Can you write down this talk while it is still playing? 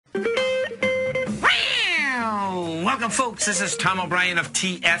Welcome, folks. This is Tom O'Brien of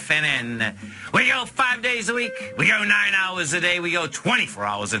TFNN. We go 5 days a week. We go 9 hours a day. We go 24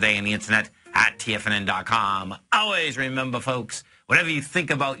 hours a day on the internet at TFNN.com. Always remember, folks, whatever you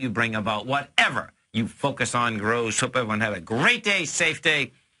think about, you bring about. Whatever you focus on grows. Hope everyone had a great day, safe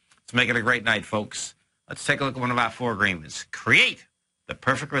day. Let's make it a great night, folks. Let's take a look at one of our 4 agreements. Create the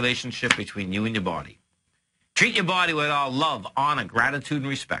perfect relationship between you and your body. Treat your body with all love, honor, gratitude, and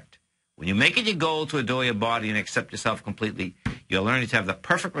respect. When you make it your goal to adore your body and accept yourself completely, you're learning to have the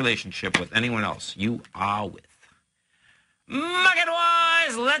perfect relationship with anyone else you are with.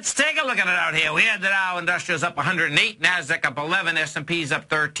 Market-wise, let's take a look at it out here. We had the Dow Industrials up 108, NASDAQ up 11, S&P's up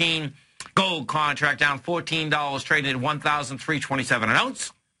 13, gold contract down $14, traded at $1,327 an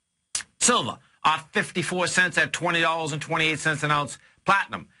ounce. Silver off 54 cents at $20.28 an ounce.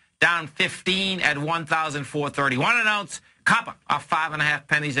 Platinum down 15 at $1,431 an ounce. Copper off 5.5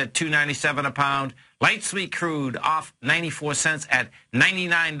 pennies at $2.97 a pound. Light sweet crude off 94 cents at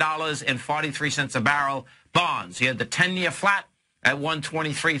 $99.43 a barrel. Bonds, you had the 10-year flat at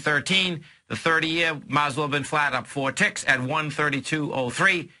 123.13. The 30-year might as well have been flat, up 4 ticks at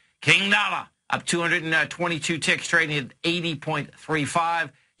 132.03. King dollar up 222 ticks, trading at 80.35.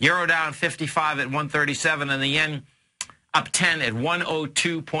 Euro down 55 at 137, and the yen up 10 at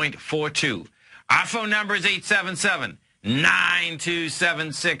 102.42. Our phone number is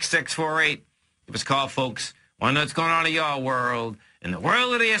 877-927-6648. Give us a call, folks. Want to know what's going on in your world. In the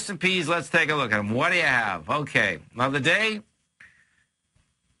world of the S&Ps, let's take a look at them. What do you have? Okay, another day.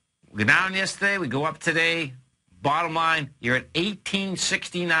 We go down yesterday. We go up today. Bottom line, you're at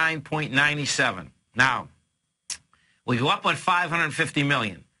 1869.97. Now, we go up on 550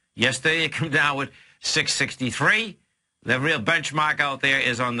 million. Yesterday, it came down with 663. The real benchmark out there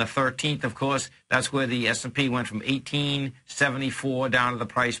is on the 13th, of course. That's where the S&P went from 1874 down to the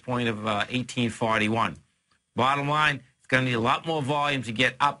price point of 1841. Bottom line, it's going to need a lot more volume to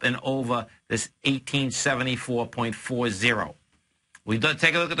get up and over this 1874.40. We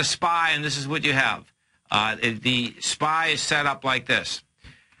take a look at the SPY, and this is what you have. The SPY is set up like this.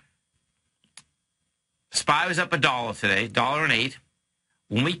 SPY was up $1 today, $1.08.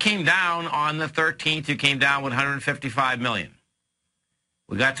 When we came down on the 13th, you came down with 155 million.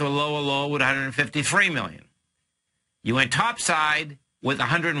 We got to a lower low with 153 million. You went topside with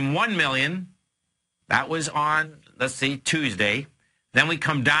 101 million. That was on, let's see, Tuesday. Then we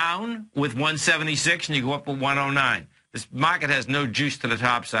come down with 176, and you go up with 109. This market has no juice to the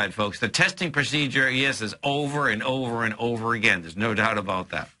top side, folks. The testing procedure, yes, is over and over and over again. There's no doubt about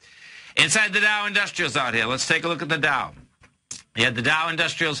that. Inside the Dow Industrials out here, let's take a look at the Dow. You had the Dow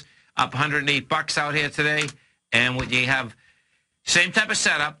Industrials up 108 bucks out here today, and what you have, same type of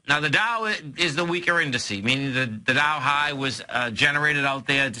setup. Now, the Dow is the weaker indice, meaning the Dow high was generated out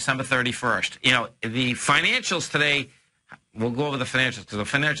there December 31st. You know, the financials today, we'll go over the financials because the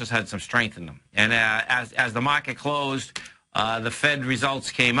financials had some strength in them. And as the market closed, the Fed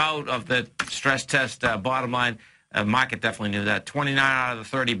results came out of the stress test. Bottom line, market definitely knew that. 29 out of the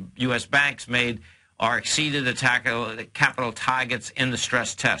 30 U.S. banks made or exceeded the capital targets in the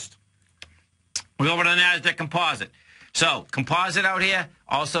stress test. We go over to the NASDAQ Composite. So, Composite out here,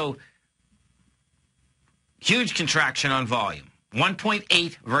 also huge contraction on volume.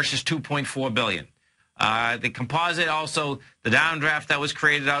 1.8 versus 2.4 billion. The Composite also, the downdraft that was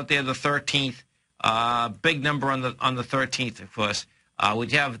created out there, the 13th, big number on the 13th, of course. We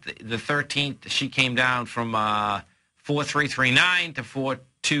have the 13th, she came down from 4339 to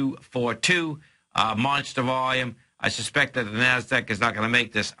 4242. Monster volume. I suspect that the NASDAQ is not going to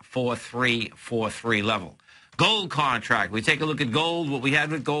make this 4343 level. Gold contract. We take a look at gold. What we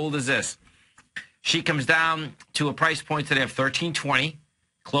had with gold is this. She comes down to a price point today of 1320,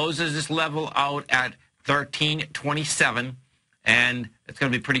 closes this level out at 1327, and it's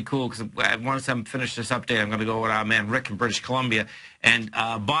going to be pretty cool because once I'm finished this update, I'm going to go with our man Rick in British Columbia. And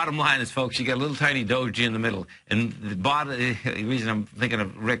bottom line is, folks, you got a little tiny doji in the middle. And the reason I'm thinking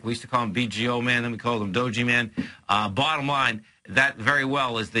of Rick, we used to call him BGO man, then we called him Doji man. Bottom line, that very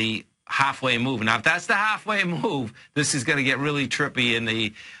well is the halfway move. Now, if that's the halfway move, this is going to get really trippy in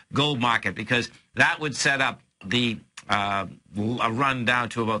the gold market because that would set up the a run down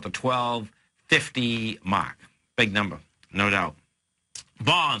to about the 1250 mark. Big number, no doubt.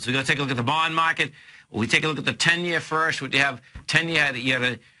 Bonds. We're going to take a look at the bond market. We take a look at the 10-year first. What you have, 10-year, you had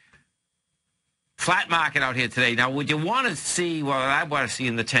a flat market out here today. Now, what you want to see, well, I want to see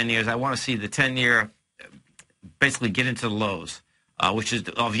in the 10 years, I want to see the 10-year basically get into the lows, which is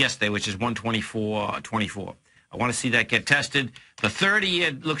of yesterday, which is 124.24. I want to see that get tested. The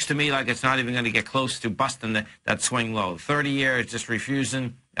 30-year looks to me like it's not even going to get close to busting that swing low. 30-year is just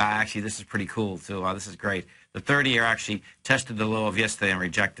refusing. Actually, this is pretty cool, too. This is great. The 30-year actually tested the low of yesterday and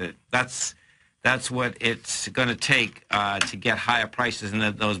rejected it. That's what it's going to take to get higher prices in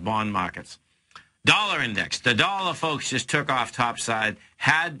those bond markets. Dollar index. The dollar, folks, just took off topside,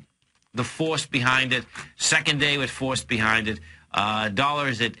 had the force behind it. Second day with force behind it.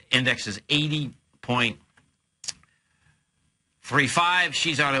 Index is 80.35.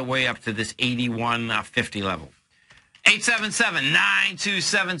 She's on her way up to this 81.50 level.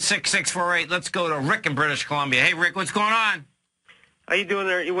 877-927-6648. Let's go to Rick in British Columbia. Hey, Rick, what's going on? How you doing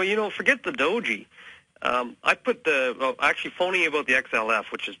there? Well, forget the doji. I put actually phoning you about the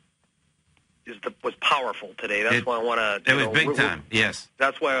XLF, which was powerful today. That's why I want to. It was big time. Yes.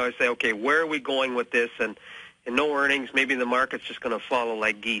 That's why I say, okay, where are we going with this? And no earnings, maybe the market's just going to follow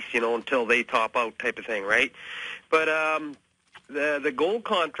like geese, until they top out, type of thing, right? But the gold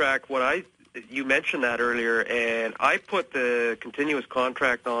contract, you mentioned that earlier, and I put the continuous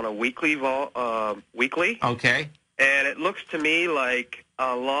contract on a weekly. Okay. And it looks to me like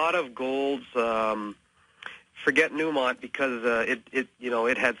a lot of golds, forget Newmont because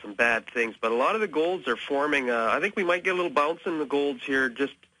it had some bad things, but a lot of the golds are forming. I think we might get a little bounce in the golds here.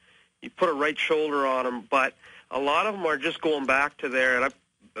 Just you put a right shoulder on them, but a lot of them are just going back to the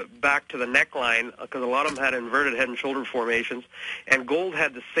neckline because a lot of them had inverted head and shoulder formations, and gold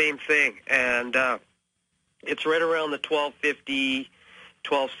had the same thing, and it's right around the 1250.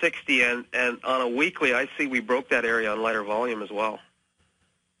 1260, and on a weekly, I see we broke that area on lighter volume as well.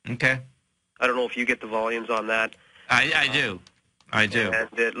 Okay. I don't know if you get the volumes on that. I do. And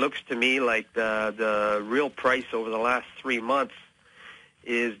it looks to me like the real price over the last 3 months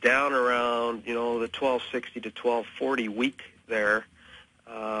is down around, the 1260 to 1240 week there.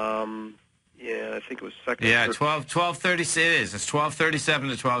 I think it was second. Yeah, 1230 it is. It's 1237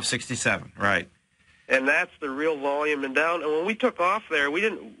 to 1267, right. And that's the real volume and down. And when we took off there, we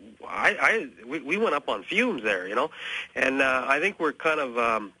went up on fumes there, And I think we're kind of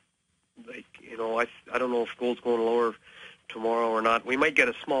I don't know if gold's going lower tomorrow or not. We might get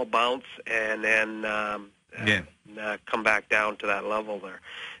a small bounce and then come back down to that level there.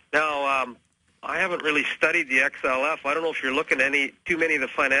 Now, I haven't really studied the XLF. I don't know if you're looking at too many of the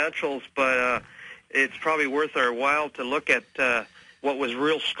financials, but it's probably worth our while to look at what was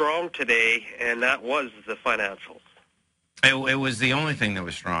real strong today, and that was the financials. It was the only thing that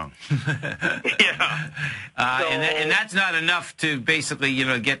was strong. Yeah. And that's not enough to basically,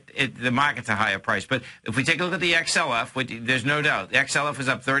 get the market to a higher price. But if we take a look at the XLF, there's no doubt. The XLF is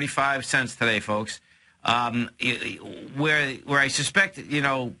up 35 cents today, folks. Where I suspect,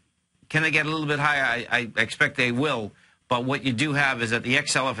 can they get a little bit higher? I expect they will. But what you do have is that the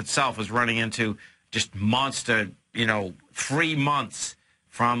XLF itself is running into just monster, 3 months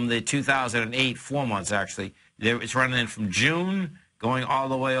from the 2008, 4 months actually. It's running in from June, going all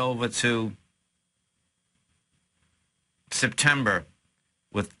the way over to September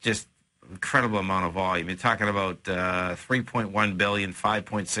with just incredible amount of volume. You're talking about 3.1 billion,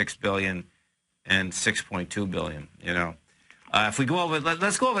 5.6 billion, and 6.2 billion, If we go over,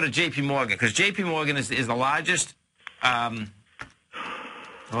 let's go over to J.P. Morgan, because J.P. Morgan is the largest.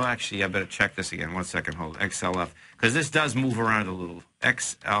 Well, actually, I better check this again. 1 second, hold. XLF. Because this does move around a little.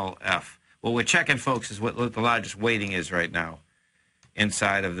 XLF. What we're checking, folks, is what the largest weighting is right now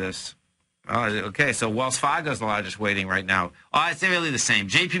inside of this. Oh, okay, so Wells Fargo is the largest weighting right now. Oh, it's really the same.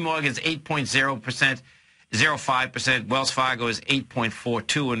 J.P. Morgan's 8.0%, 0.5%. Wells Fargo is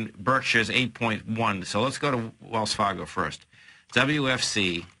 8.42%, and Berkshire is 8.1%. So let's go to Wells Fargo first.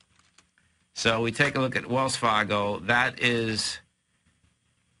 WFC. So we take a look at Wells Fargo. That is...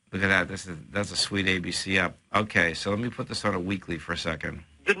 Look at that. That's a sweet ABC up. Okay, so let me put this on a weekly for a second.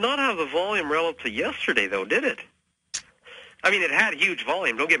 Did not have the volume relative to yesterday, though, did it? I mean, it had huge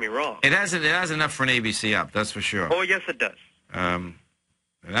volume. Don't get me wrong. It has enough for an ABC up. That's for sure. Oh, yes, it does. And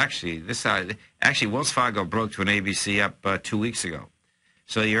actually, Wells Fargo broke to an ABC up 2 weeks ago.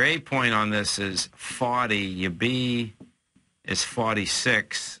 So your A point on this is 40. Your B is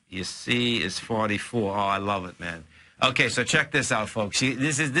 46. Your C is 44. Oh, I love it, man. Okay, so check this out, folks.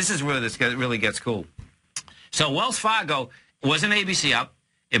 This is where this really gets cool. So Wells Fargo was an ABC up.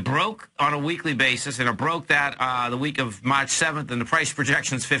 It broke on a weekly basis, and it broke that the week of March 7th, and the price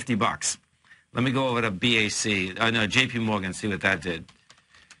projection is $50. Let me go over to BAC. No, J.P. Morgan, see what that did.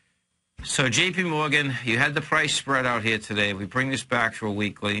 So J.P. Morgan, you had the price spread out here today. If we bring this back to a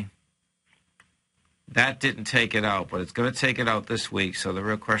weekly, that didn't take it out, but it's going to take it out this week. So the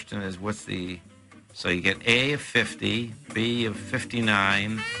real question is, what's the... So you get A of 50, B of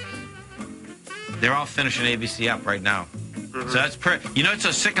 59. They're all finishing ABC up right now. Mm-hmm. So that's what's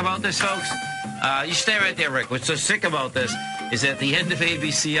so sick about this, folks? You stay right there, Rick. What's so sick about this is at the end of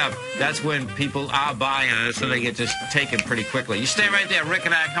ABC up. That's when people are buying it, so they get just taken pretty quickly. You stay right there. Rick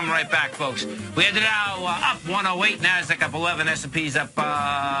and I are coming right back, folks. We ended Dow up 108, NASDAQ up 11, S&P's up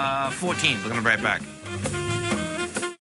 14. We're going to be right back.